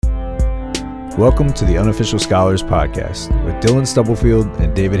Welcome to the Unofficial Scholars Podcast with Dylan Stubblefield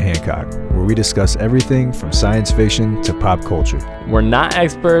and David Hancock, where we discuss everything from science fiction to pop culture. We're not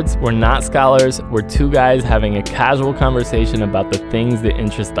experts, we're not scholars, we're two guys having a casual conversation about the things that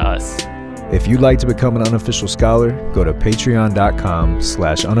interest us. If you'd like to become an unofficial scholar, go to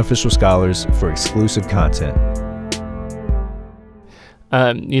patreon.com/unofficialscholars for exclusive content.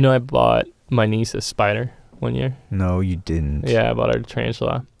 I bought my niece a spider one year. No, you didn't. Yeah, I bought her a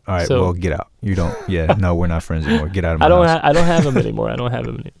tarantula. All right, well, get out. You don't. Yeah, no, we're not friends anymore. Get out of my house. I don't have them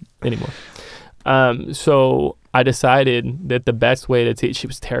anymore. So I decided that the best way to teach, she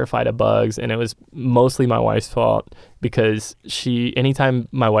was terrified of bugs, and it was mostly my wife's fault because anytime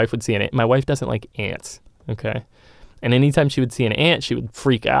my wife would see an ant, my wife doesn't like ants, okay? And anytime she would see an ant, she would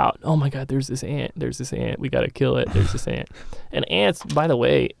freak out. Oh my God, there's this ant. We got to kill it. There's this ant. And ants, by the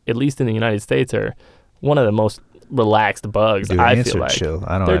way, at least in the United States, are one of the most relaxed bugs. Dude, I ants feel are like chill.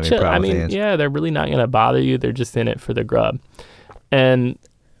 I don't have any problem with ants. Yeah, they're really not gonna bother you. They're just in it for the grub. And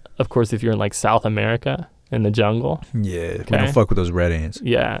of course, if you're in like South America in the jungle, yeah, we don't fuck with those red ants.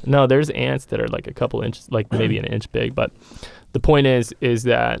 Yeah, no, there's ants that are like a couple inches, like maybe an inch big. But the point is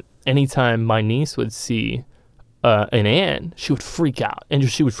that anytime my niece would see an ant, she would freak out, and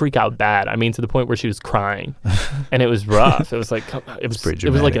she would freak out bad. I mean, to the point where she was crying, and it was rough. It was like it was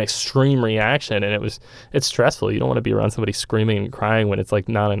like an extreme reaction, and it's stressful. You don't want to be around somebody screaming and crying when it's like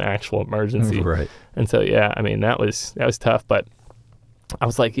not an actual emergency. Right. And so yeah, I mean that was tough, but I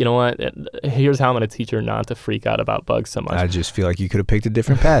was like, you know what? Here's how I'm going to teach her not to freak out about bugs so much. I just feel like you could have picked a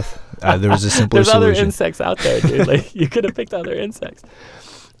different path. There was a simpler solution. There's other insects out there, dude. Like you could have picked other insects.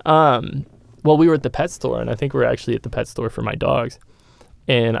 Well, we were at the pet store, and I think we were actually at the pet store for my dogs.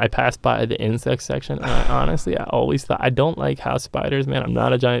 And I passed by the insect section, and I always thought, I don't like house spiders, man. I'm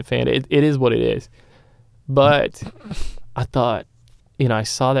not a giant fan. It is what it is. But I thought, I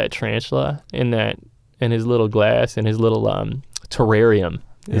saw that tarantula in his little glass, in his little terrarium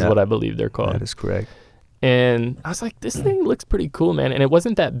is what I believe they're called. That is correct. And I was like, this thing looks pretty cool, man. And it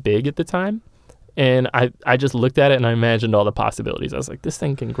wasn't that big at the time. And I just looked at it and I imagined all the possibilities. I was like, this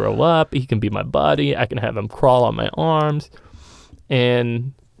thing can grow up. He can be my buddy. I can have him crawl on my arms.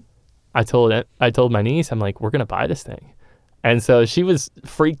 And I told my niece, I'm like, we're going to buy this thing. And so she was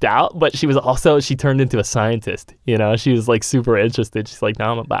freaked out, but she turned into a scientist. She was like super interested. She's like,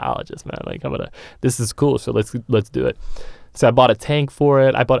 no, I'm a biologist, man. Like this is cool. So let's do it. So I bought a tank for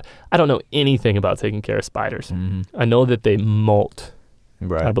it. I don't know anything about taking care of spiders. Mm-hmm. I know that they molt.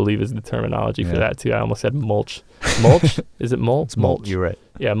 Right. I believe is the terminology for that too. I almost said mulch. Mulch? Is it molt? It's molt. You're right.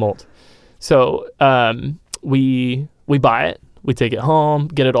 Yeah, molt. So we buy it. We take it home,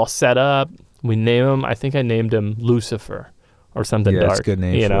 get it all set up. We name him. I think I named him Lucifer or something dark. That's a good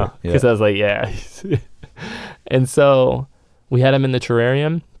name for it. Because I was like, yeah. And so we had him in the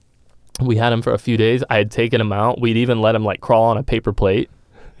terrarium. We had him for a few days. I had taken him out. We'd even let him like crawl on a paper plate.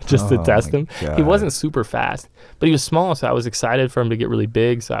 Just to test him. God. He wasn't super fast, but he was small, so I was excited for him to get really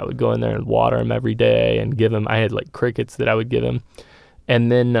big. So I would go in there and water him every day and give him, I had like crickets that I would give him.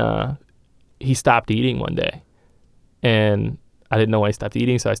 And then he stopped eating one day. And I didn't know why he stopped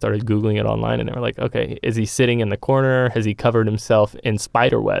eating, so I started Googling it online, and they were like, okay, is he sitting in the corner? Has he covered himself in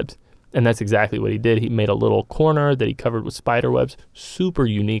spider webs? And that's exactly what he did. He made a little corner that he covered with spider webs. Super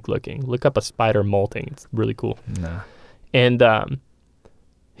unique looking. Look up a spider molting. It's really cool. Nah. And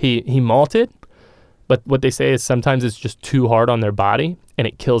He molted, but what they say is sometimes it's just too hard on their body and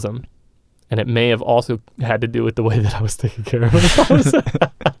it kills them. And it may have also had to do with the way that I was taking care of him.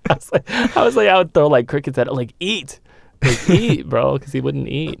 I was like, I would throw like crickets at it, like eat, bro, because he wouldn't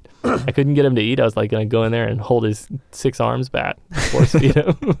eat. I couldn't get him to eat. I was like gonna go in there and hold his 6 arms back, force feed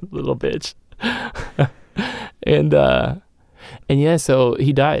him, little bitch. And yeah, so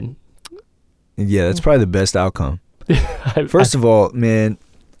he died. Yeah, that's probably the best outcome. First of all, man.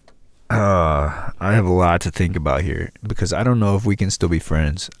 I have a lot to think about here because I don't know if we can still be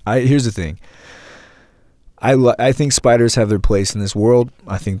friends. Here's the thing. I think spiders have their place in this world.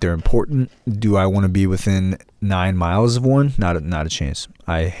 I think they're important. Do I want to be within 9 miles of one? Not a chance.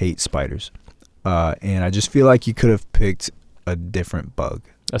 I hate spiders. And I just feel like you could have picked a different bug.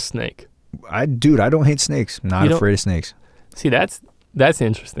 A snake. I don't hate snakes. I'm not afraid of snakes. See, that's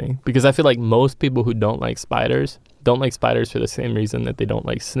interesting because I feel like most people who don't like spiders for the same reason that they don't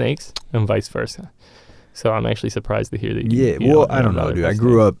like snakes and vice versa. So I'm actually surprised to hear that you I don't know, dude. I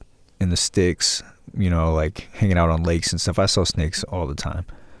grew up in the sticks, like hanging out on lakes and stuff. I saw snakes all the time.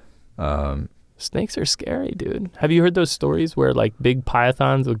 Snakes are scary, dude. Have you heard those stories where like big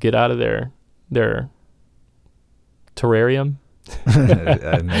pythons will get out of their terrarium? Maybe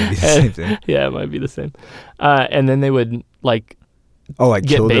the same thing. Yeah, it might be the same. And then they would like like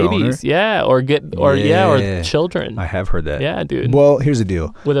get kill their babies, owner? or children. I have heard that. Yeah, dude. Well, here's the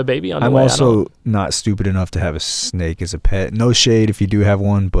deal. With a baby on the I'm way. also not stupid enough to have a snake as a pet. No shade if you do have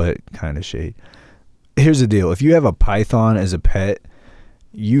one, but kind of shade. Here's the deal. If you have a python as a pet,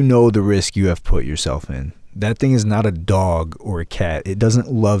 you know the risk you have put yourself in. That thing is not a dog or a cat. It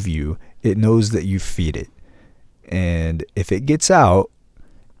doesn't love you. It knows that you feed it. And if it gets out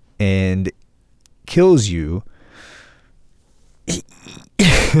and kills you, it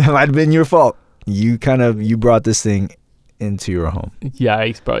might have been your fault. You brought this thing into your home.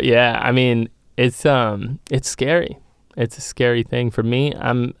 Yikes, bro. Yeah, I mean, it's scary. It's a scary thing for me.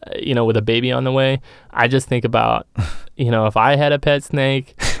 I'm, with a baby on the way, I just think about, if I had a pet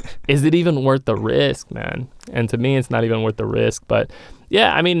snake, is it even worth the risk, man? And to me, it's not even worth the risk. But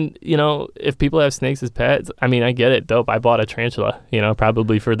yeah, I mean, if people have snakes as pets, I mean, I get it. Dope. I bought a tarantula,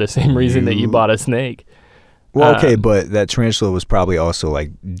 probably for the same reason that you bought a snake. Well, okay, but that tarantula was probably also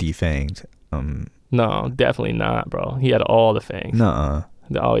like defanged. No, definitely not, bro. He had all the fangs. Nuh-uh.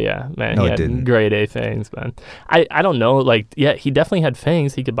 Oh yeah, man. No, he it had didn't. grade A fangs, man. I don't know, he definitely had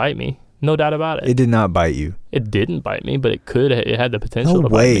fangs. He could bite me. No doubt about it. It did not bite you. It didn't bite me, but it could. It had the potential No to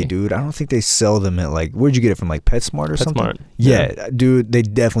bite way, me. dude. I don't think they sell them at where'd you get it from? Like PetSmart or something? PetSmart. Yeah, dude. They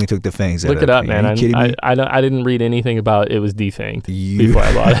definitely took the fangs out of Look it up, thing. man. Are you kidding me? I didn't read anything about it was defanged before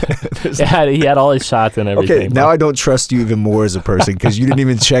I bought it. He had all his shots and everything. Okay, now I don't trust you even more as a person because you didn't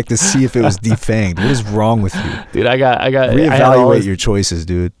even check to see if it was defanged. What is wrong with you? Dude, I got reevaluate your choices,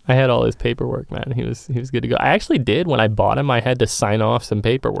 dude. I had all his paperwork, man. He was good to go. I actually did when I bought him. I had to sign off some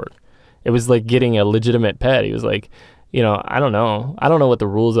paperwork. It was like getting a legitimate pet. He was like, I don't know what the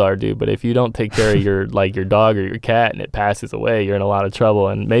rules are, dude, but if you don't take care of your dog or your cat and it passes away, you're in a lot of trouble.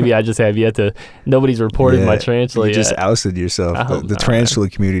 And maybe I just have yet to. Nobody's reported my tarantula you yet. just ousted yourself. The tarantula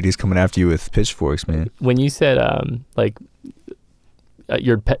community is coming after you with pitchforks, man. When you said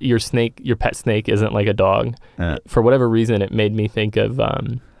your pet snake isn't like a dog, for whatever reason, it made me think of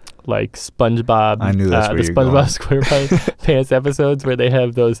like SpongeBob. I knew that's where the you're SpongeBob going. SquarePants episodes where they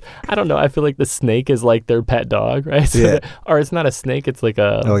have those. I don't know. I feel like the snake is like their pet dog, right? So yeah. Or it's not a snake. It's like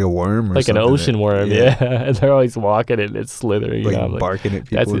a worm, or like an ocean worm. Yeah. And they're always walking and it's slithering. Like barking at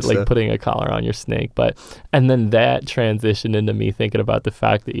people. That's like putting a collar on your snake. And then that transitioned into me thinking about the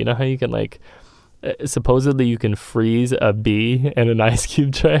fact that how you can supposedly you can freeze a bee in an ice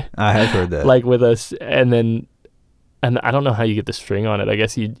cube tray. I have heard that. Like with us, and I don't know how you get the string on it. I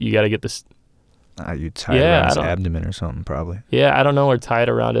guess you got to get this. You tie it around his abdomen or something, probably. Yeah, I don't know, or tie it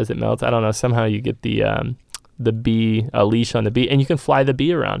around as it melts. I don't know. Somehow you get the bee, a leash on the bee, and you can fly the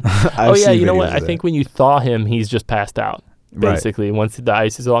bee around. Oh yeah, you know what? I think when you thaw him, he's just passed out. Basically, once the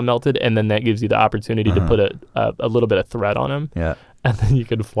ice is all melted, and then that gives you the opportunity to put a little bit of thread on him. Yeah. And then you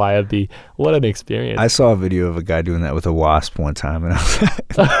can fly a bee. What an experience! I saw a video of a guy doing that with a wasp one time, and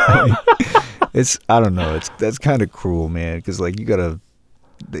I was I don't know. That's kind of cruel, man. Because you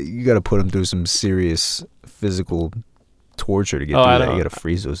gotta put him through some serious physical torture to get through that. You gotta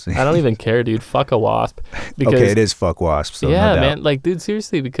freeze those things. I don't even care, dude. Fuck a wasp. Because, okay, it is fuck wasps. So yeah, no doubt. man. Dude,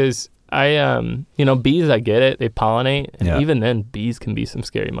 seriously, because bees, I get it. They pollinate. And even then, bees can be some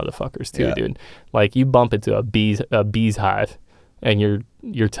scary motherfuckers too, dude. You bump into a bee's hive, and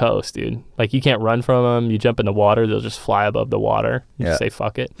you're toast, dude. You can't run from them. You jump in the water, they'll just fly above the water. You just say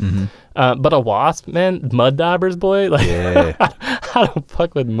fuck it. Mm-hmm. But a wasp, man, mud daubers, boy. I don't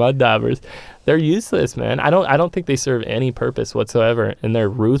fuck with mud daubers. They're useless, man. I don't think they serve any purpose whatsoever, and they're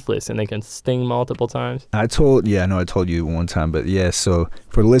ruthless, and they can sting multiple times. I told you one time, but yeah. So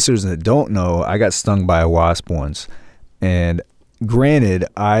for listeners that don't know, I got stung by a wasp once, and granted,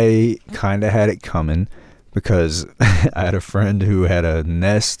 I kind of had it coming. Because I had a friend who had a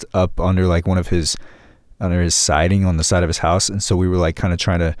nest up under under his siding on the side of his house, and so we were kind of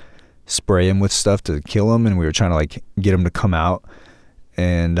trying to spray him with stuff to kill him, and we were trying to get him to come out,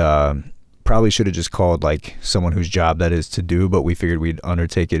 and probably should have just called someone whose job that is to do, but we figured we'd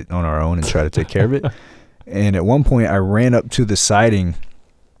undertake it on our own and try to take care of it. And at one point I ran up to the siding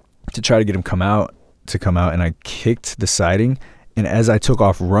to try to get him come out, and I kicked the siding. And as I took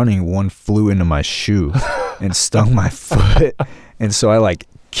off running, one flew into my shoe and stung my foot. And so I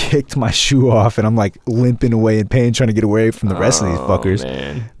kicked my shoe off, and I'm limping away in pain, trying to get away from the rest of these fuckers.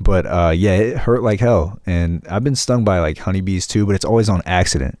 Man. But yeah, it hurt like hell. And I've been stung by honeybees too, but it's always on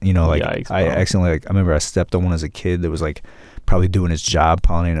accident. Yikes, I accidentally I remember I stepped on one as a kid that was probably doing its job,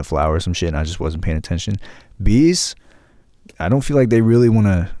 pollinating a flower or some shit, and I just wasn't paying attention. Bees, I don't feel like they really want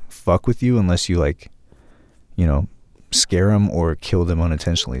to fuck with you unless you scare them or kill them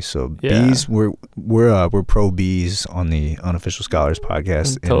unintentionally. So bees, we're pro bees on the Unofficial Scholars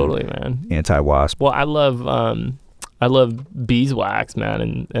podcast. Totally, man. Anti-wasp. Well, I love I love beeswax, man,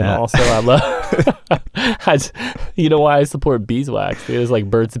 and also I love. You know why I support beeswax? It was like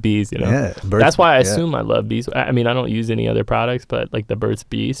Burt's Bees, you know. Yeah, that's why I assume I love bees. I mean, I don't use any other products, but like the Burt's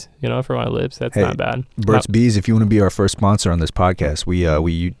Bees, you know, for my lips, that's not bad. Burt's Bees, if you want to be our first sponsor on this podcast,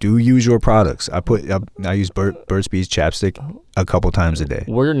 we do use your products. I use Burt's Bees chapstick a couple times a day.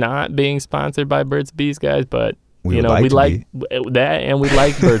 We're not being sponsored by Burt's Bees, guys, but we like that, and we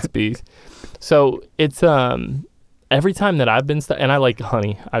like Burt's Bees. So it's every time that I've been stung, and I like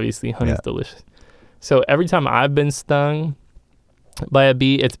honey, obviously, honey's delicious. So every time I've been stung by a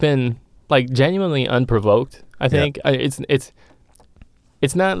bee, it's been like genuinely unprovoked. I think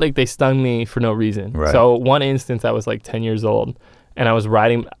it's not like they stung me for no reason. Right. So one instance, I was like 10 years old, and I was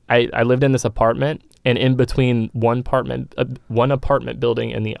riding. I lived in this apartment, and in between one apartment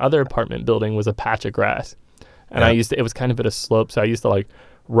building and the other apartment building was a patch of grass, and it was kind of at a slope, so I used to like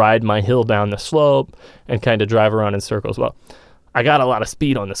ride my hill down the slope and kind of drive around in circles. Well, I got a lot of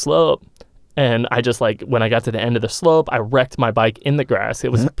speed on the slope, and I just like, when I got to the end of the slope, I wrecked my bike in the grass.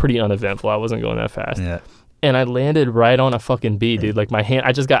 It was pretty uneventful. I wasn't going that fast. Yeah. And I landed right on a fucking bee, dude. Like my hand,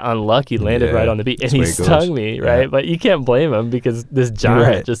 I just got unlucky, landed right on the bee, and he stung me, right? But you can't blame him because this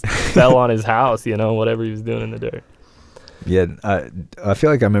giant just fell on his house, you know, whatever he was doing in the dirt. Yeah, I feel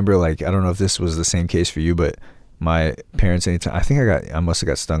like I remember, like, I don't know if this was the same case for you, but my parents, anytime, I think I must have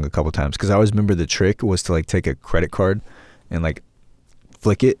got stung a couple times, because I always remember the trick was to like take a credit card and like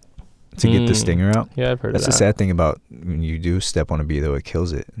flick it to get the stinger out. Yeah, I've heard of that. That's the sad thing about when you do step on a bee, though, it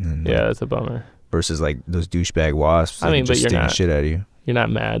kills it. And then, that's a bummer. Versus like those douchebag wasps. I mean, but just sting the shit out of you. You're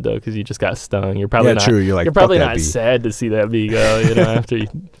not mad though, because you just got stung. You're probably not. True. You're probably not sad to see that bee go, you know, after he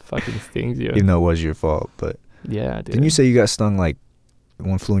fucking stings you. Even though it was your fault, but yeah, dude. Didn't you say you got stung, like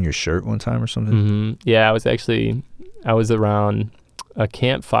one flew in your shirt one time or something? Mm-hmm. Yeah, I was around a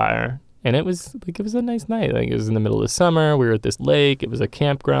campfire, and it was a nice night. Like, it was in the middle of the summer. We were at this lake. It was a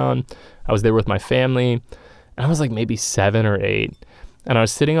campground. I was there with my family, and I was like maybe 7 or 8, and I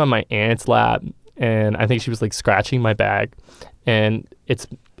was sitting on my aunt's lap, and I think she was like scratching my back, and it's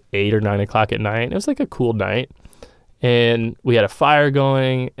 8 or 9 o'clock at night. It was like a cool night, and we had a fire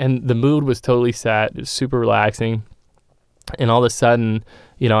going, and the mood was totally set. It was super relaxing. And all of a sudden,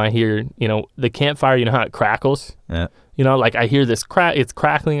 you know, I hear, you know, the campfire, you know how it crackles? Yeah. You know, like I hear this it's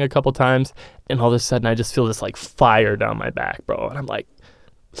crackling a couple times, and all of a sudden I just feel this like fire down my back, bro. And I'm like,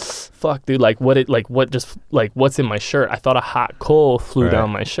 fuck, dude, what's in my shirt? I thought a hot coal flew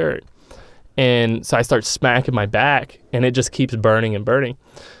down my shirt. And so I start smacking my back, and it just keeps burning and burning.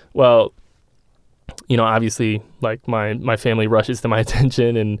 Well, you know, obviously, like my family rushes to my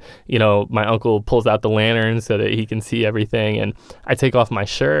attention, and, you know, my uncle pulls out the lantern so that he can see everything. And I take off my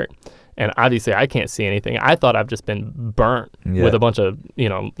shirt, and obviously I can't see anything. I thought I've just been burnt with a bunch of, you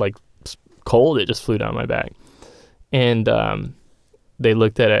know, like coal that just flew down my back. And they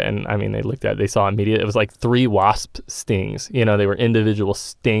looked at it, and I mean, they saw immediately, it was like 3 wasp stings. You know, they were individual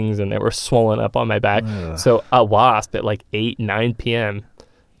stings, and they were swollen up on my back. So a wasp at like 8, 9 p.m.,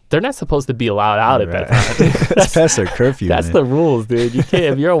 they're not supposed to be allowed out at that time. That's past their curfew. That's the rules, dude. You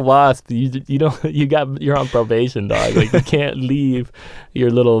can't. If you're a wasp, you're on probation, dog. Like, you can't leave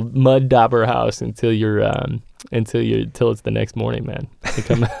your little mud dauber house until it's the next morning, man.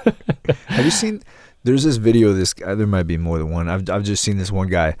 Have you seen? There's this video of this guy. There might be more than one. I've just seen this one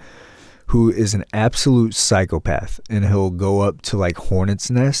guy who is an absolute psychopath, and he'll go up to like hornets'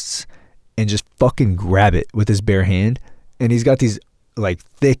 nests and just fucking grab it with his bare hand, and he's got these like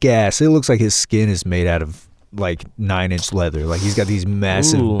thick ass, it looks like his skin is made out of like 9-inch leather. Like, he's got these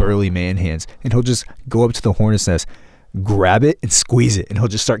massive burly man hands, and he'll just go up to the hornet's nest, grab it and squeeze it, and he'll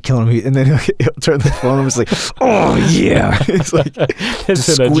just start killing him, and then he'll turn the phone and it's like, oh yeah. It's like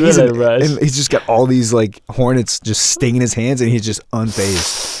it's an adrenaline rush, and he's just got all these like hornets just stinging his hands, and he's just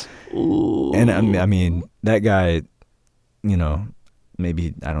unfazed. And I mean, that guy, you know,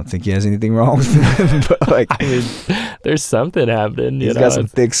 maybe, I don't think he has anything wrong with him, but like, I mean, there's something happening. He's got some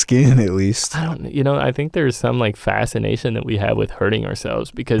thick skin, at least. I think there's some like fascination that we have with hurting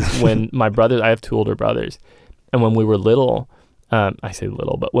ourselves, because when I have 2 older brothers, and when we were little, I say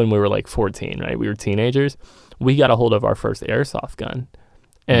little, but when we were like 14, right, we were teenagers, we got a hold of our first airsoft gun.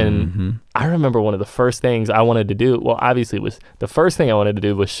 And I remember one of the first things I wanted to do, well, obviously the first thing I wanted to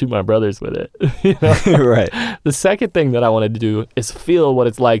do was shoot my brothers with it. You know? Right. The second thing that I wanted to do is feel what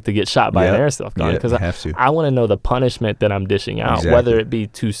it's like to get shot by an airsoft gun, because I want to know the punishment that I'm dishing out, whether it be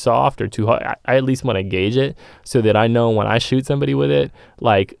too soft or too hard. I at least want to gauge it so that I know when I shoot somebody with it,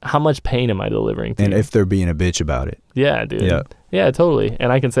 like, how much pain am I delivering to and if they're being a bitch about it. Yeah, dude. Yeah. Yeah, totally.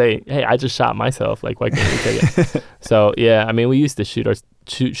 And I can say, hey, I just shot myself. Like, why can't you take it? So, yeah, I mean, we used to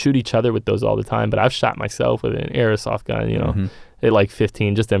shoot each other with those all the time, but I've shot myself with an airsoft gun, you know, at like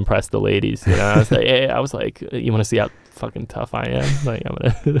 15 just to impress the ladies. You know, I was like, hey, you want to see how fucking tough I am? Like, I'm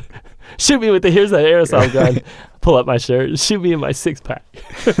going to shoot me with here's that airsoft gun, pull up my shirt, shoot me in my 6-pack,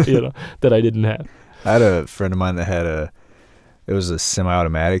 you know, that I didn't have. I had a friend of mine that had it was a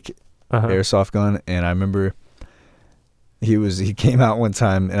semi-automatic airsoft gun, and I remember he came out one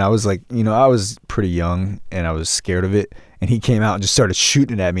time, and I was like, you know, I was pretty young and I was scared of it, and he came out and just started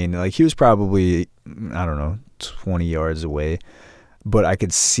shooting it at me, and like he was probably, I don't know, 20 yards away, but I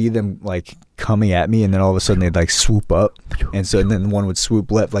could see them like coming at me, and then all of a sudden they'd like swoop up, and then one would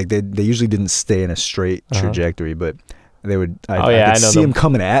swoop left. Like they usually didn't stay in a straight trajectory, but they would. I could see them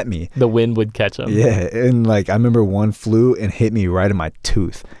coming at me. The wind would catch them. Yeah, and like I remember one flew and hit me right in my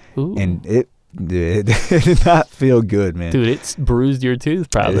tooth. Ooh. And it did not feel good, man. Dude, it's bruised your tooth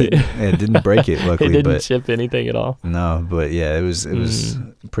probably. It didn't break it, luckily. It didn't chip anything at all. No, but yeah, it was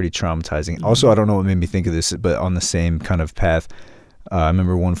pretty traumatizing. Also, I don't know what made me think of this, but on the same kind of path, I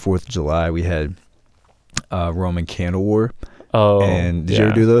remember one 4th of July we had Roman candle war. Oh, and did you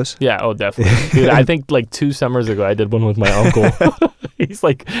ever do those? Yeah, oh, definitely. Dude, I think like 2 summers ago I did one with my uncle.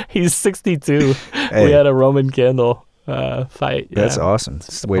 He's 62. Hey. We had a Roman candle fight. Yeah. That's awesome.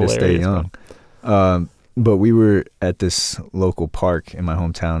 It's a way to stay young. But we were at this local park in my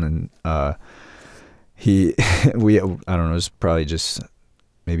hometown, and I don't know, it was probably just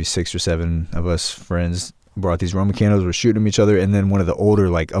maybe 6 or 7 of us friends brought these Roman candles. We're shooting them each other, and then one of the older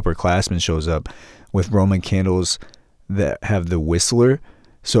like upperclassmen shows up with Roman candles that have the whistler,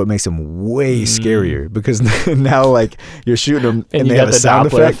 so it makes them way scarier, because now like you're shooting them and they have a sound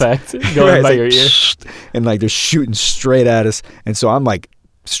effect going by your ear, and like they're shooting straight at us, and so I'm like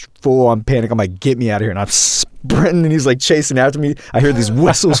full on panic. I'm like, get me out of here, and I'm sprinting, and he's like chasing after me. I hear these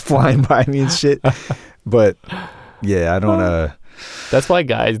whistles flying by me and shit. But yeah, I don't that's why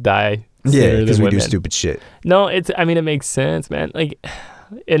guys die. Yeah, because we do stupid shit. No, it makes sense, man. Like,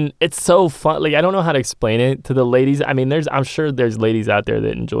 and it's so fun. Like, I don't know how to explain it to the ladies. I mean, I'm sure there's ladies out there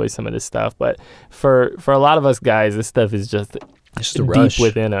that enjoy some of this stuff, but for a lot of us guys, this stuff is just deep rush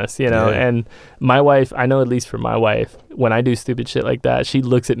within us, you know. Yeah. And my wife, I know at least for my wife, when I do stupid shit like that, she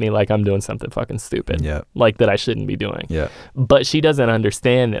looks at me like I'm doing something fucking stupid, like that I shouldn't be doing. Yeah. But she doesn't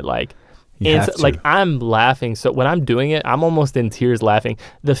understand that, like, it's like I'm laughing. So when I'm doing it, I'm almost in tears laughing.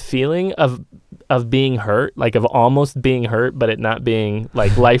 The feeling of being hurt, like of almost being hurt, but it not being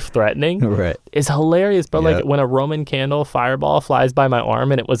like life threatening, right, is hilarious. But like when a Roman candle fireball flies by my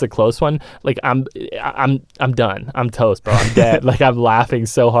arm and it was a close one, like I'm done. I'm toast, bro. I'm dead. Like I'm laughing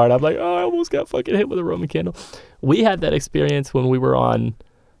so hard. I'm like, oh, I almost got fucking hit with a Roman candle. We had that experience when we were on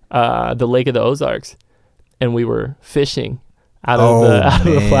the Lake of the Ozarks, and we were fishing out of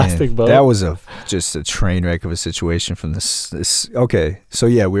the plastic boat. That was just a train wreck of a situation from this. Okay, so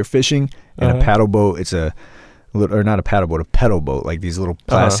yeah, we're fishing in a paddle boat. It's a pedal boat, like these little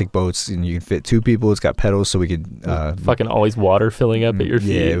plastic boats, and you can fit 2 people. It's got pedals, so we could fucking always water filling up at your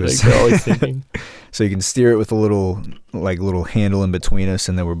feet. Yeah, it was, like, they're always sinking. So you can steer it with a little handle in between us,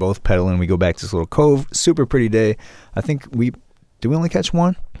 and then we're both pedaling. We go back to this little cove. Super pretty day. I think we only catch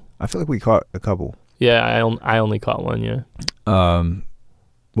one? I feel like we caught a couple. Yeah, I only caught one. Yeah.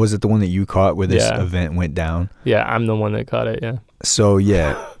 Was it the one that you caught where this event went down? Yeah, I'm the one that caught it. Yeah. So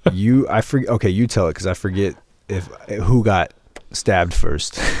yeah, I forget. Okay, you tell it, because I forget who got stabbed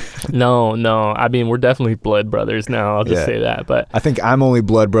first. No. I mean, we're definitely blood brothers now. I'll just say that. But I think I'm only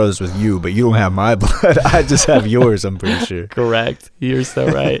blood brothers with you, but you don't have my blood. I just have yours. I'm pretty sure. Correct. You're so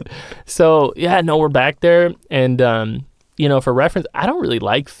right. So yeah, no, we're back there, and you know, for reference, I don't really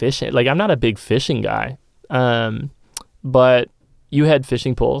like fishing. Like, I'm not a big fishing guy. But you had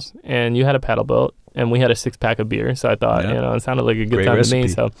fishing poles, and you had a paddle boat, and we had a 6-pack of beer. So I thought, you know, it sounded like a good time to me.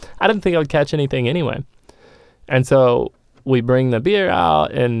 So I didn't think I would catch anything anyway. And so we bring the beer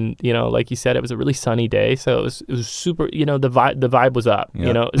out, and, you know, like you said, it was a really sunny day. So it was super, you know, the vibe was up.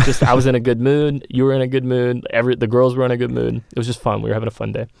 You know, it's just, I was in a good mood. You were in a good mood. The girls were in a good mood. It was just fun. We were having a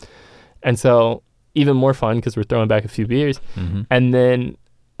fun day. And so even more fun because we're throwing back a few beers. Mm-hmm. And then,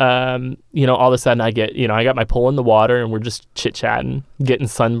 you know, all of a sudden I got my pole in the water, and we're just chit-chatting, getting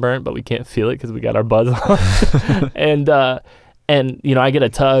sunburnt, but we can't feel it because we got our buzz on. and, you know, I get a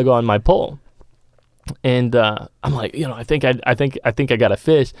tug on my pole, and I'm like, you know, I think I got a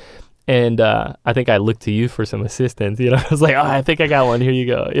fish. And I think I looked to you for some assistance. You know, I was like, oh, I think I got one. Here you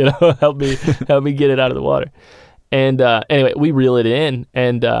go. You know, help me get it out of the water. And anyway, we reel it in,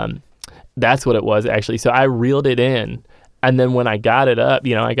 and that's what it was, actually. So I reeled it in, and then when I got it up,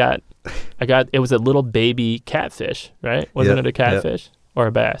 you know, I got it was a little baby catfish, right? Wasn't it a catfish or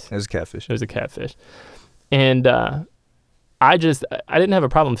a bass? It was a catfish. It was a catfish. And I didn't have a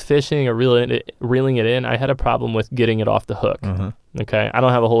problem fishing or reeling it in. I had a problem with getting it off the hook. Okay, I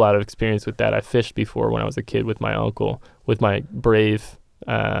don't have a whole lot of experience with that. I fished before when I was a kid with my uncle, with my brave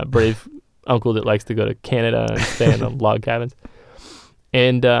uncle that likes to go to Canada and stay in the log cabins.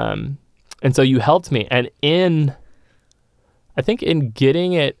 And so you helped me, and I think in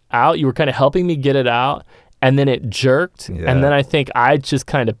getting it out, you were kind of helping me get it out, and then it jerked, and then I think I just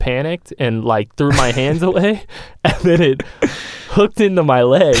kind of panicked and like threw my hands away, and then it hooked into my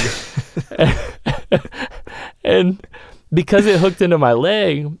leg. And because it hooked into my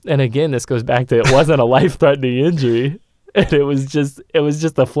leg, and again, this goes back to it wasn't a life-threatening injury, and it was just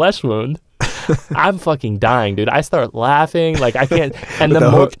a flesh wound. I'm fucking dying, dude. I start laughing like I can't. And with a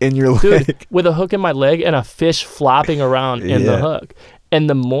hook in your leg, dude, with a hook in my leg and a fish flopping around in the hook. And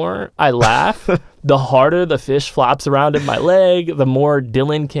the more I laugh, the harder the fish flops around in my leg. The more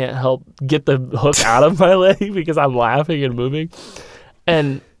Dylan can't help get the hook out of my leg because I'm laughing and moving.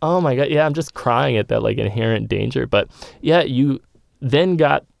 And oh my god, yeah, I'm just crying at that like inherent danger. But yeah, you then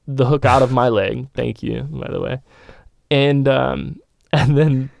got the hook out of my leg. Thank you, by the way. And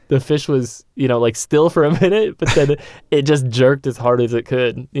then the fish was, like still for a minute, but then it just jerked as hard as it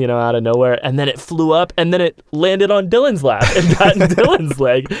could, out of nowhere. And then it flew up and then it landed on Dylan's lap and got in Dylan's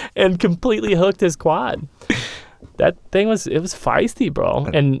leg and completely hooked his quad. That thing was feisty, bro.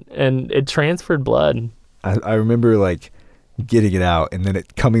 And it transferred blood. I remember like getting it out and then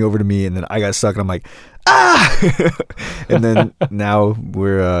it coming over to me and then I got stuck and I'm like, ah! And then now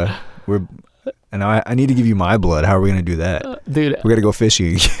and I need to give you my blood. How are we going to do that? Dude. We got to go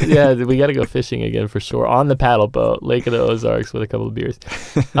fishing. Yeah, we got to go fishing again for sure. On the paddle boat, Lake of the Ozarks with a couple of beers.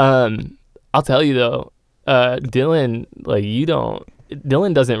 I'll tell you though, Dylan,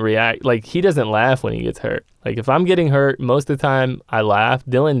 Dylan doesn't react. Like, he doesn't laugh when he gets hurt. Like, if I'm getting hurt, most of the time I laugh.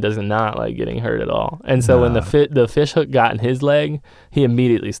 Dylan does not like getting hurt at all. And so when the fish hook got in his leg, he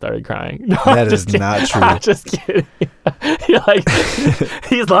immediately started crying. No, that is not true. I'm just kidding. You're like,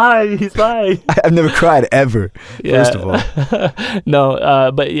 he's lying. I've never cried ever, first of all.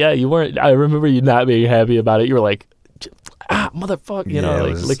 No, but yeah, you weren't. I remember you not being happy about it. You were like,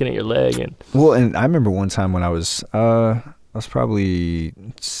 motherfucker, looking at your leg. And I remember one time when I was probably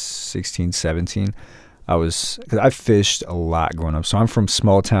 16, 17. Because I fished a lot growing up. So I'm from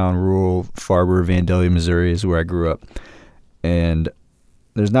small town, rural Farber, Vandalia, Missouri is where I grew up. And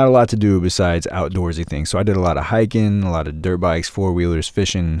there's not a lot to do besides outdoorsy things. So I did a lot of hiking, a lot of dirt bikes, four-wheelers,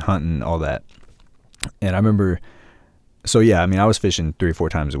 fishing, hunting, all that. And I remember, I was fishing 3 or 4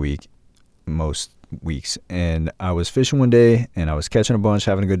 times a week, most weeks. And I was fishing one day, and I was catching a bunch,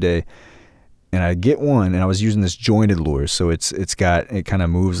 having a good day. And I get one, and I was using this jointed lure. So it kind of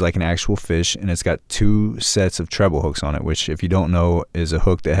moves like an actual fish, and it's got 2 sets of treble hooks on it, which, if you don't know, is a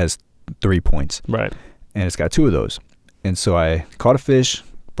hook that has 3 points. Right. And it's got 2 of those. And so I caught a fish,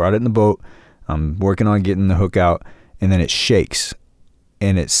 brought it in the boat. I'm working on getting the hook out, and then it shakes,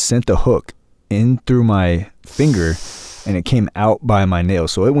 and it sent the hook in through my finger, and it came out by my nail.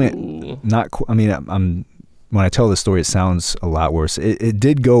 So it went when I tell this story, it sounds a lot worse. It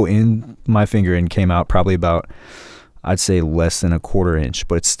did go in my finger and came out probably about, I'd say, less than 1/4 inch,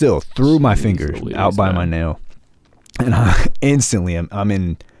 but it's still through my finger, out by my nail. And instantly, I'm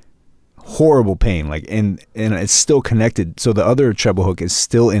in horrible pain, and it's still connected. So the other treble hook is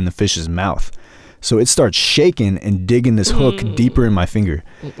still in the fish's mouth. So it starts shaking and digging this hook deeper in my finger.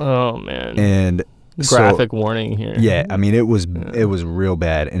 Oh, man. And graphic warning here. Yeah, I mean, it was real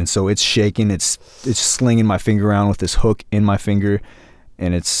bad. And so it's shaking, it's slinging my finger around with this hook in my finger,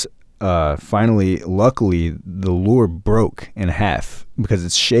 and it's luckily the lure broke in half because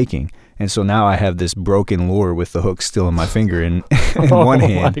it's shaking. And so now I have this broken lure with the hook still in my finger in one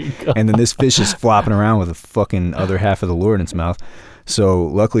hand, and then this fish is flopping around with the fucking other half of the lure in its mouth. So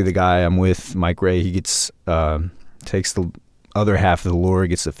luckily the guy I'm with, Mike Ray, he gets takes the other half of the lure,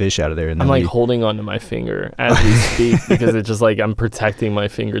 gets the fish out of there. And then I'm holding onto my finger as we speak because it's just like I'm protecting my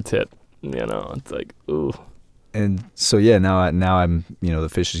fingertip. It's like, ooh. And so now I'm the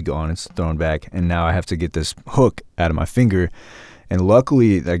fish is gone, it's thrown back, and now I have to get this hook out of my finger. And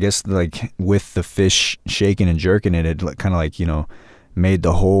luckily, I guess with the fish shaking and jerking it kind of made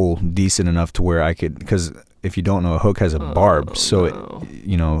the hole decent enough to where I could, because if you don't know, a hook has a barb. So,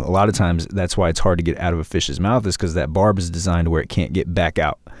 a lot of times that's why it's hard to get out of a fish's mouth, is because that barb is designed where it can't get back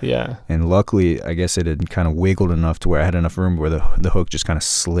out. Yeah. And luckily, I guess it had kind of wiggled enough to where I had enough room where the hook just kind of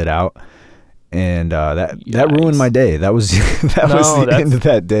slid out. And that ruined my day. That was the end of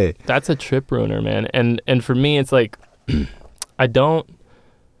that day. That's a trip ruiner, man. And for me, it's like, I don't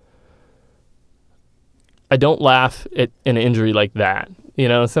I don't laugh at an injury like that. You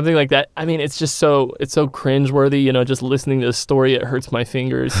know, something like that. I mean, it's so cringeworthy, you know, just listening to the story, it hurts my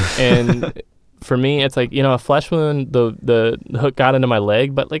fingers. And for me, it's like, you know, a flesh wound, the hook got into my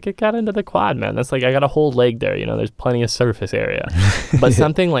leg, but like it got into the quad, man. That's like, I got a whole leg there, you know, there's plenty of surface area. But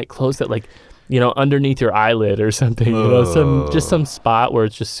something like close at like, you know, underneath your eyelid or something, you know, some spot where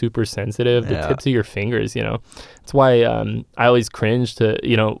it's just super sensitive, the tips of your fingers, you know. That's why I always cringe to,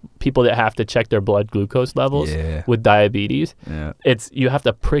 you know, people that have to check their blood glucose levels with diabetes. Yeah. You have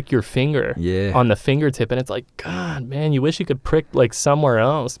to prick your finger on the fingertip, and it's like, God, man, you wish you could prick like somewhere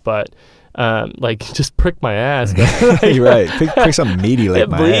else, but like just prick my ass. You're right. Prick something meaty like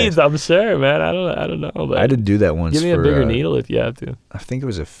my ass. It bleeds, I'm sure, man. I don't know. But I had to do that once. Give me a bigger needle if you have to. I think it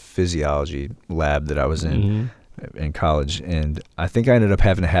was a physiology lab that I was in college, and I think I ended up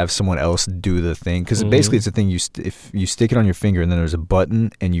having to have someone else do the thing, because basically it's a thing if you stick it on your finger and then there's a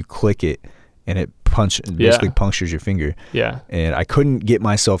button and you click it and it basically punctures your finger. Yeah. And I couldn't get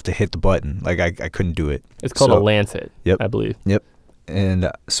myself to hit the button. Like I couldn't do it. It's called a lancet. Yep. I believe. Yep.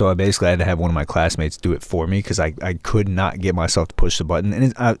 And so I basically had to have one of my classmates do it for me, because I could not get myself to push the button.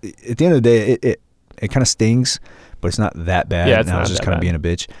 And at the end of the day, it kind of stings, but it's not that bad. Yeah, and I was just kind of being a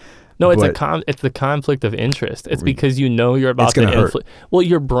bitch. No, it's the conflict of interest. It's because you know you're about to inflict. Well,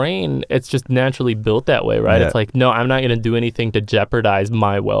 your brain, it's just naturally built that way, right? Yeah. It's like, no, I'm not going to do anything to jeopardize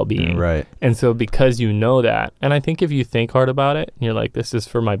my well-being. Right. And so because you know that, and I think if you think hard about it, and you're like, this is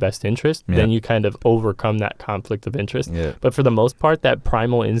for my best interest, then you kind of overcome that conflict of interest. Yeah. But for the most part, that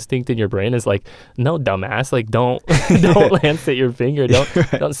primal instinct in your brain is like, no, dumbass, like don't lancet your finger.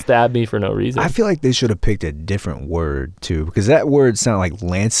 Don't stab me for no reason. I feel like they should have picked a different word too, because that word sounded like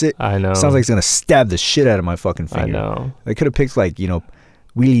lancet. I know. Sounds like it's gonna stab the shit out of my fucking finger. I know. They could have picked like, you know,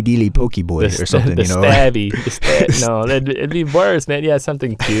 wheelie dealy pokey boy or something. The you know, stabby. No, it'd be worse, man. Yeah,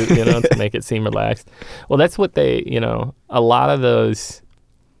 something cute, you know, to make it seem relaxed. Well, that's what they, you know, a lot of these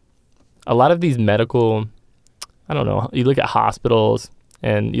medical, I don't know. You look at hospitals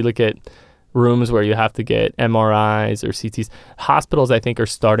and you look at rooms where you have to get MRIs or CTs. Hospitals, I think, are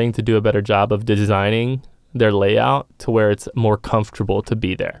starting to do a better job of designing their layout to where it's more comfortable to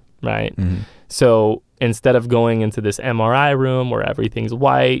be there, right? Mm-hmm. So instead of going into this MRI room where everything's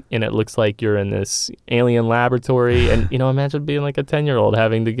white and it looks like you're in this alien laboratory, and you know, imagine being like a 10-year-old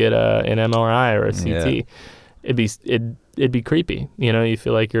having to get an MRI or a CT. It'd be creepy. You know, you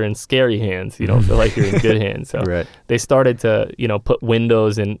feel like you're in scary hands. You don't feel like you're in good hands. So they started to, you know, put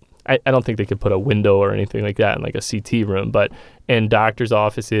windows in. I don't think they could put a window or anything like that in like a CT room, but in doctors'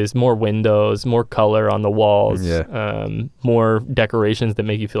 offices, more windows, more color on the walls, more decorations that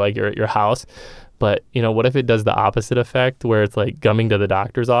make you feel like you're at your house. But, you know, what if it does the opposite effect where it's like coming to the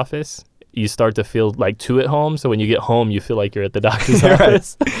doctor's office? You start to feel like too at home. So when you get home, you feel like you're at the doctor's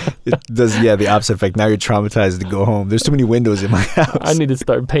office. It does, the opposite effect. Now you're traumatized to go home. There's too many windows in my house. I need to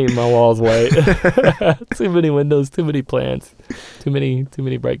start painting my walls white. Too many windows, too many plants, too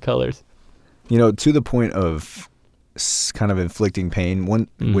many bright colors. You know, to the point of kind of inflicting pain,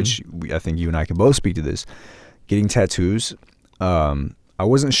 which I think you and I can both speak to this, getting tattoos. I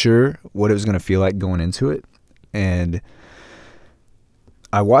wasn't sure what it was going to feel like going into it. And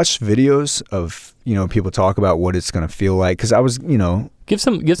I watched videos of, you know, people talk about what it's going to feel like, because I was, you know. Give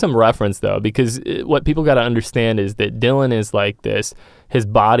some reference, though, because what people got to understand is that Dylan is like this. His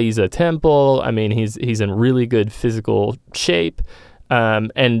body's a temple. I mean, he's in really good physical shape.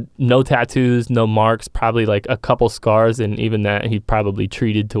 And no tattoos, no marks, probably like a couple scars, and even that he probably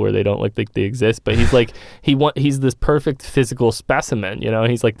treated to where they don't look like they exist. But he's like he's this perfect physical specimen, you know.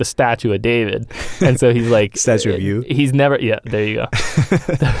 He's like the statue of David, and so he's like statue of you. He's never there you go,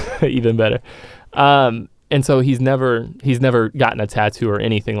 even better. And so he's never gotten a tattoo or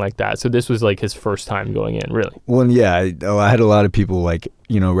anything like that. So this was like his first time going in, really. Well, yeah, I had a lot of people like,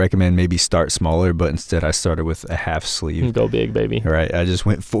 you know, recommend maybe start smaller, but instead I started with a half sleeve. Go big, baby. All right, I just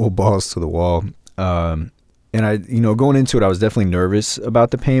went full balls to the wall. And I, you know, going into it, I was definitely nervous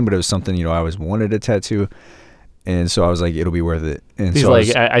about the pain, but it was something, you know, I always wanted a tattoo. And so I was like, it'll be worth it. And he's so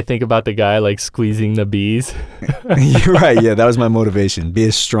like, I think about the guy like squeezing the bees. You're right. Yeah, that was my motivation. Be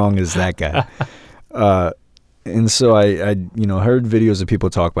as strong as that guy. And so I you know, heard videos of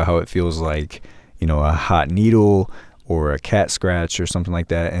people talk about how it feels like, you know, a hot needle or a cat scratch or something like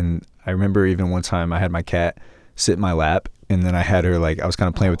that. And I remember even one time I had my cat sit in my lap, and then I had her like, I was kind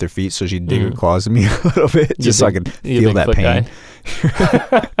of playing with her feet, so she'd dig her claws in me a little bit, just so I could feel that pain.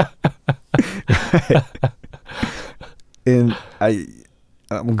 And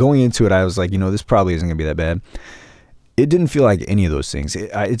going into it, I was like, you know, this probably isn't gonna be that bad. It didn't feel like any of those things.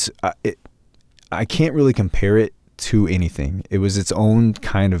 I can't really compare it to anything. It was its own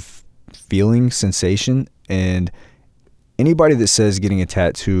kind of feeling, sensation, and anybody that says getting a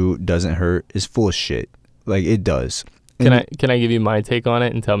tattoo doesn't hurt is full of shit. Like, it does. Can I give you my take on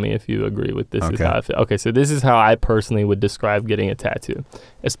it and tell me if you agree with this? Okay. Is how I feel. Okay, so this is how I personally would describe getting a tattoo,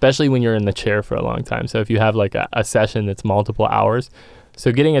 especially when you're in the chair for a long time. So if you have like a session that's multiple hours,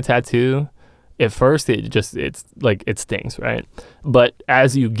 so getting a tattoo, at first it's like it stings, right? But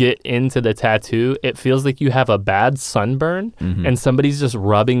as you get into the tattoo, it feels like you have a bad sunburn and somebody's just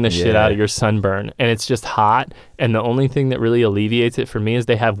rubbing the shit out of your sunburn, and it's just hot. And the only thing that really alleviates it for me is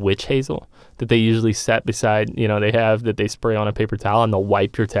they have witch hazel that they usually set beside, that they spray on a paper towel, and they'll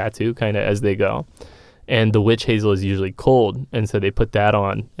wipe your tattoo kind of as they go. And the witch hazel is usually cold, and so they put that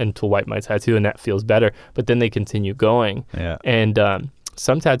on and to wipe my tattoo, and that feels better. But then they continue going. Yeah. And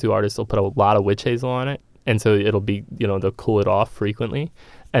some tattoo artists will put a lot of witch hazel on it, and so it'll be, they'll cool it off frequently.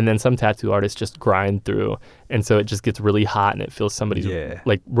 And then some tattoo artists just grind through, and so it just gets really hot, and it feels somebody's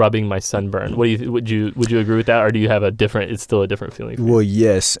like rubbing my sunburn. What do you would you agree with that, or do you have it's still a different feeling for you? Well,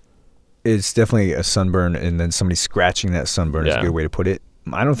 yes, it's definitely a sunburn, and then somebody scratching that sunburn is a good way to put it.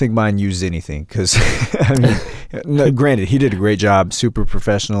 I don't think mine used anything because, granted, he did a great job, super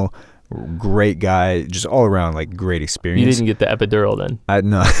professional, great guy, just all around, like, great experience. You didn't get the epidural then?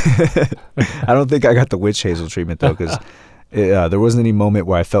 No. I don't think I got the witch hazel treatment, though, because there wasn't any moment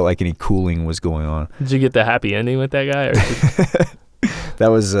where I felt like any cooling was going on. Did you get the happy ending with that guy? Or that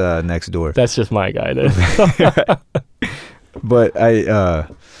was next door. That's just my guy, then. But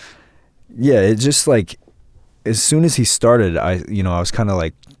it just, like, as soon as he started, I was kind of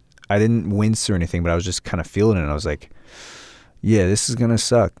like, I didn't wince or anything, but I was just kind of feeling it. And I was like, yeah, this is going to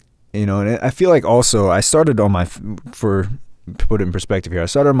suck. And I feel like also I started on to put it in perspective here, I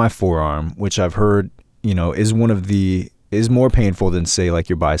started on my forearm, which I've heard, is more painful than, say, like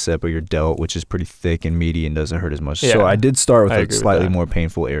your bicep or your delt, which is pretty thick and meaty and doesn't hurt as much. Yeah, so I did start with a slightly more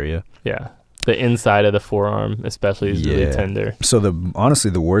painful area. Yeah. The inside of the forearm especially is really tender. So honestly,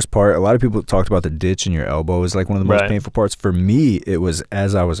 the worst part, a lot of people talked about the ditch in your elbow is like one of the most painful parts. For me, it was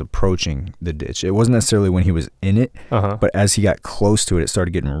as I was approaching the ditch. It wasn't necessarily when he was in it, but as he got close to it, it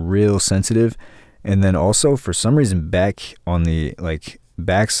started getting real sensitive. And then also, for some reason, back on the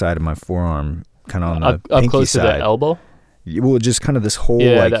back side of my forearm, kind of on the pinky up close side, to the elbow. Well, just kind of this whole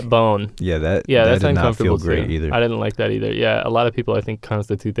that bone. That that's did not feel great either. I didn't like that either. Yeah, a lot of people I think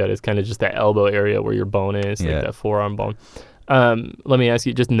constitute that as kind of just that elbow area where your bone is, like that forearm bone. Let me ask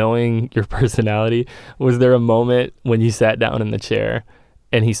you, just knowing your personality, was there a moment when you sat down in the chair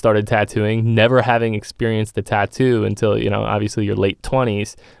and he started tattooing, never having experienced the tattoo until, obviously your late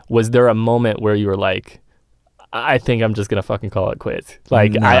 20s, was there a moment where you were like, I think I'm just going to fucking call it quits.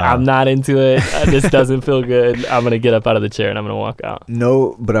 Like, I'm not into it. This doesn't feel good. I'm going to get up out of the chair and I'm going to walk out.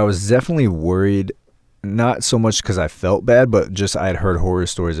 No, but I was definitely worried, not so much because I felt bad, but just I had heard horror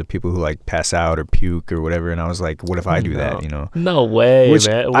stories of people who like pass out or puke or whatever. And I was like, what if I do that, No way, Which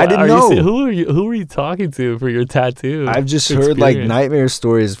man. I didn't know. Who are you talking to for your tattoo? I've just heard like nightmare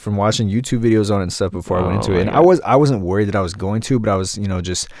stories from watching YouTube videos on it and stuff before I went into it. And I wasn't worried that I was going to, but I was,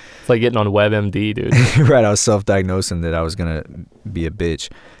 just... It's like getting on WebMD, dude. Right, I was self-diagnosing that I was going to be a bitch.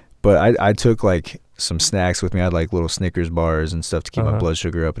 But I took like some snacks with me. I had like little Snickers bars and stuff to keep my blood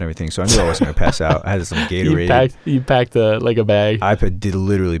sugar up and everything. So I knew I wasn't going to pass out. I had some Gatorade. You packed a bag? I did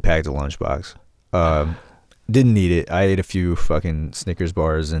literally packed a lunchbox. Didn't need it. I ate a few fucking Snickers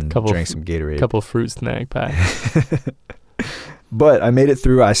bars and drank some Gatorade. Couple fruit snack packs. But I made it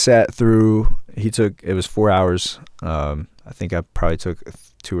through. I sat through. It was 4 hours. I think I probably took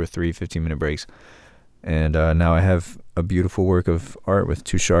 2 or 3 15-minute breaks. And now I have a beautiful work of art with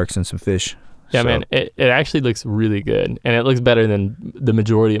 2 sharks and some fish. Yeah, man, it actually looks really good, and it looks better than the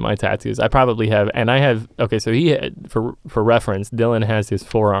majority of my tattoos. I probably have, so he had, for reference, Dylan has his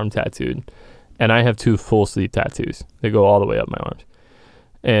forearm tattooed, and I have 2 full sleeve tattoos. They go all the way up my arms,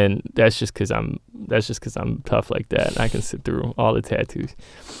 and that's just because I'm tough like that. And I can sit through all the tattoos,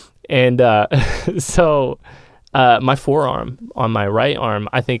 and so. My forearm on my right arm,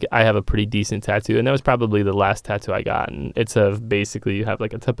 I think I have a pretty decent tattoo, and that was probably the last tattoo I got. And it's basically you have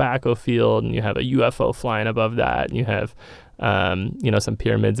like a tobacco field, and you have a UFO flying above that, and you have, some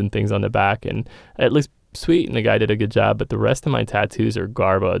pyramids and things on the back, and it looks sweet. And the guy did a good job, but the rest of my tattoos are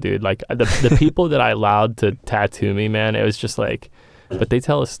garbo, dude. Like the people that I allowed to tattoo me, man, it was just like, but they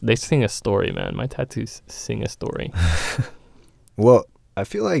sing a story, man. My tattoos sing a story. Well, I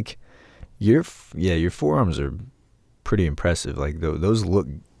feel like. Your forearms are pretty impressive. Like those look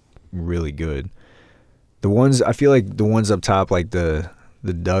really good. I feel like the ones up top, like the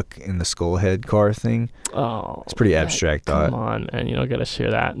duck and the skull head car thing. Oh, it's pretty abstract. Come on, man, you don't gotta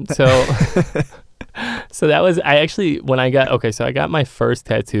share that. So So that was, so I got my first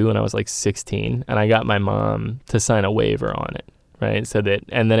tattoo when I was like 16, and I got my mom to sign a waiver on it, right?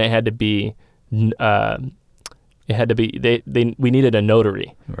 And then it had to be, we needed a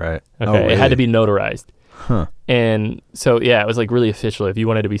notary. Right. Okay. Oh, really? It had to be notarized. Huh. And so, yeah, it was like really official. If you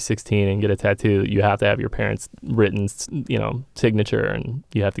wanted to be 16 and get a tattoo, you have to have your parents' written, signature, and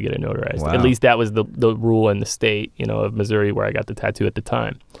you have to get it notarized. Wow. At least that was the rule in the state, of Missouri, where I got the tattoo at the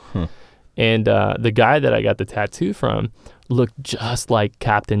time. Huh. And the guy that I got the tattoo from looked just like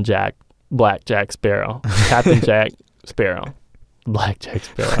Captain Jack, Black Jack Sparrow. Captain Jack Sparrow. Black Jack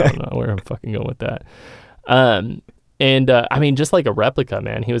Sparrow. I don't know where I'm fucking going with that. Just like a replica,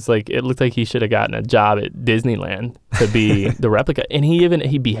 man. He was like, it looked like he should have gotten a job at Disneyland to be the replica. And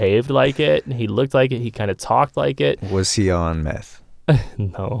he behaved like it. And he looked like it. He kind of talked like it. Was he on meth?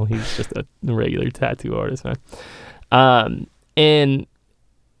 No, he's just a regular tattoo artist, man.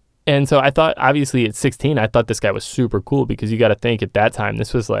 And so I thought, obviously at 16, I thought this guy was super cool, because you got to think at that time,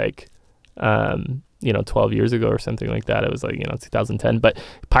 this was like, 12 years ago or something like that. It was like, 2010. But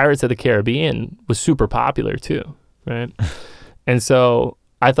Pirates of the Caribbean was super popular too, right? And so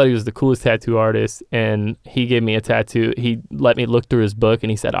I thought he was the coolest tattoo artist, and he gave me a tattoo. He let me look through his book,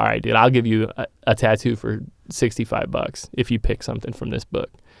 and he said, all right, dude, I'll give you a tattoo for $65 if you pick something from this book.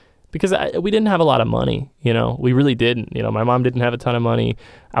 Because we didn't have a lot of money, we really didn't. My mom didn't have a ton of money.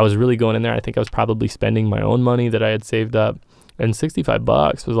 I was really going in there. I think I was probably spending my own money that I had saved up. And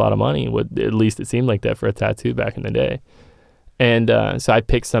 $65 was a lot of money. At least it seemed like that for a tattoo back in the day. And so I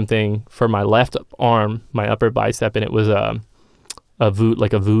picked something for my left arm, my upper bicep, and it was a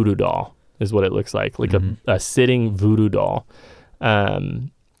voodoo doll is what it looks like a sitting voodoo doll.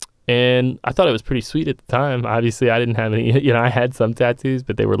 And I thought it was pretty sweet at the time. Obviously, I didn't have any, I had some tattoos,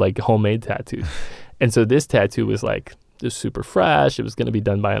 but they were like homemade tattoos. And so this tattoo was like just super fresh. It was going to be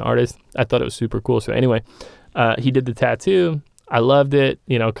done by an artist. I thought it was super cool. So anyway, he did the tattoo. I loved it.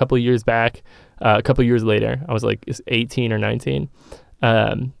 A couple of years back, a couple of years later, I was like 18 or 19.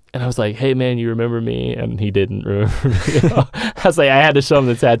 And I was like, hey, man, you remember me? And he didn't remember me. I was like, I had to show him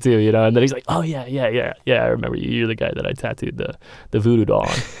the tattoo, And then he's like, oh, yeah, I remember you. You're the guy that I tattooed the voodoo doll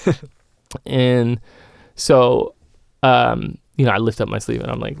on. And so, I lift up my sleeve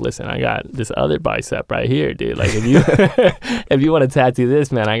and I'm like, listen, I got this other bicep right here, dude. Like, if you want to tattoo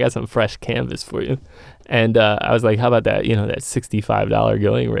this, man, I got some fresh canvas for you. And I was like, how about that, that $65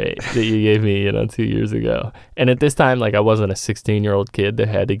 going rate that you gave me, 2 years ago. And at this time, like, I wasn't a 16-year-old kid that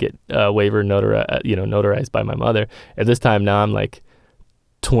had to get waiver notarized by my mother. At this time now I'm like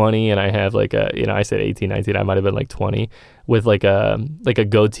 20, and I have like I said 18, 19, I might have been like 20, with like a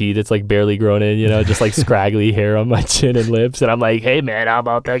goatee that's like barely grown in, just like scraggly hair on my chin and lips. And I'm like, hey, man, how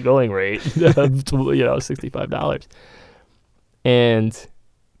about that going rate? $65. And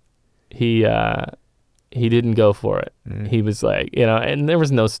he didn't go for it. He was like, and it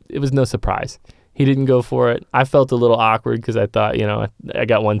was no surprise. He didn't go for it. I felt a little awkward because I thought, I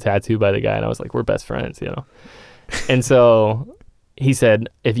got one tattoo by the guy, and I was like, we're best friends, And so he said,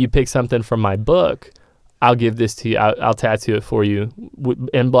 if you pick something from my book, I'll give this to you. I'll tattoo it for you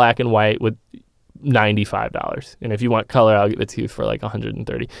in black and white with $95. And if you want color, I'll give it to you for like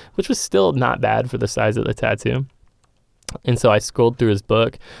 $130, which was still not bad for the size of the tattoo. And so I scrolled through his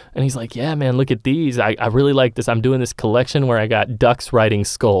book, and he's like, yeah, man, look at these. I really like this. I'm doing this collection where I got ducks riding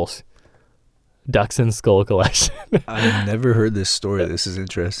skulls. Ducks and skull collection. I've never heard this story. This is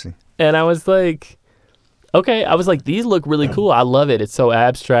interesting. And I was like, okay. I was like, these look really cool. I love it. It's so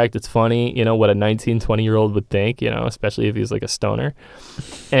abstract. It's funny. What a 19, 20-year-old would think, especially if he was like a stoner.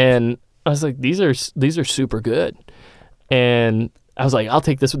 And I was like, these are super good. And I was like, I'll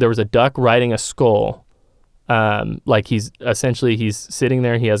take this. There was a duck riding a skull. Like he's sitting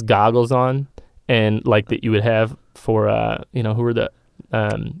there, he has goggles on, and like that you would have for, who were the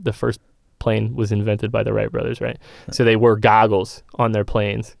first plane was invented by the Wright brothers, right? So they wore goggles on their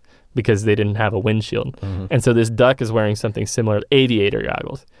planes because they didn't have a windshield. Mm-hmm. And so this duck is wearing something similar, aviator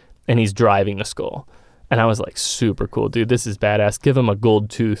goggles, and he's driving the skull. And I was like, super cool, dude. This is badass. Give him a gold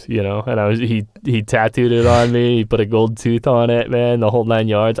tooth, And he tattooed it on me. He put a gold tooth on it, man. The whole 9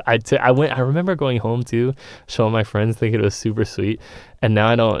 yards. I remember going home too, showing my friends, thinking it was super sweet. And now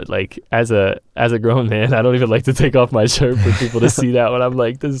I don't like as a grown man, I don't even like to take off my shirt for people to see that. When I'm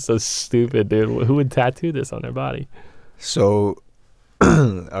like, this is so stupid, dude. Who would tattoo this on their body? So,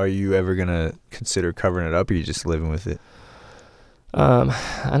 are you ever gonna consider covering it up, or are you just living with it?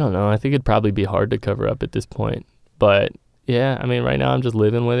 I don't know. I think it'd probably be hard to cover up at this point. But yeah, I mean, right now I'm just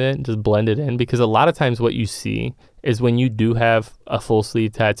living with it and just blend it in, because a lot of times what you see is when you do have a full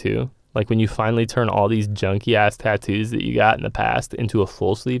sleeve tattoo, like when you finally turn all these junky ass tattoos that you got in the past into a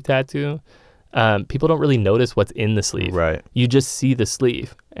full sleeve tattoo, people don't really notice what's in the sleeve. Right. You just see the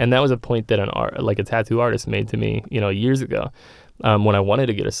sleeve. And that was a point that a tattoo artist made to me, years ago. When I wanted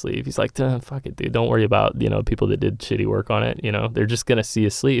to get a sleeve, he's like, fuck it, dude. Don't worry about, people that did shitty work on it. They're just going to see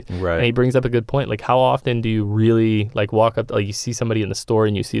a sleeve. Right. And he brings up a good point. Like, how often do you really, like, walk up, like, you see somebody in the store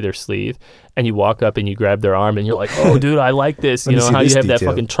and you see their sleeve and you walk up and you grab their arm and you're like, oh, dude, I like this. You know, how you have that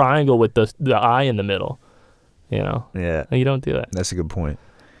fucking triangle with the eye in the middle, Yeah. And you don't do that. That's a good point.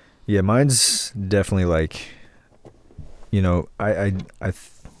 Yeah, mine's definitely like, I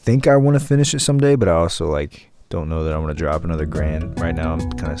think I want to finish it someday, but I also, like, don't know that I want to drop another $1,000 right now.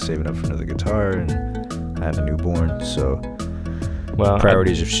 I'm kind of saving up for another guitar, and I have a newborn, so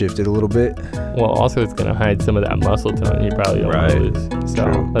priorities have shifted a little bit. Well, also it's gonna hide some of that muscle tone you probably don't lose. So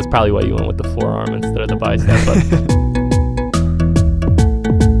True. That's probably why you went with the forearm instead of the bicep. But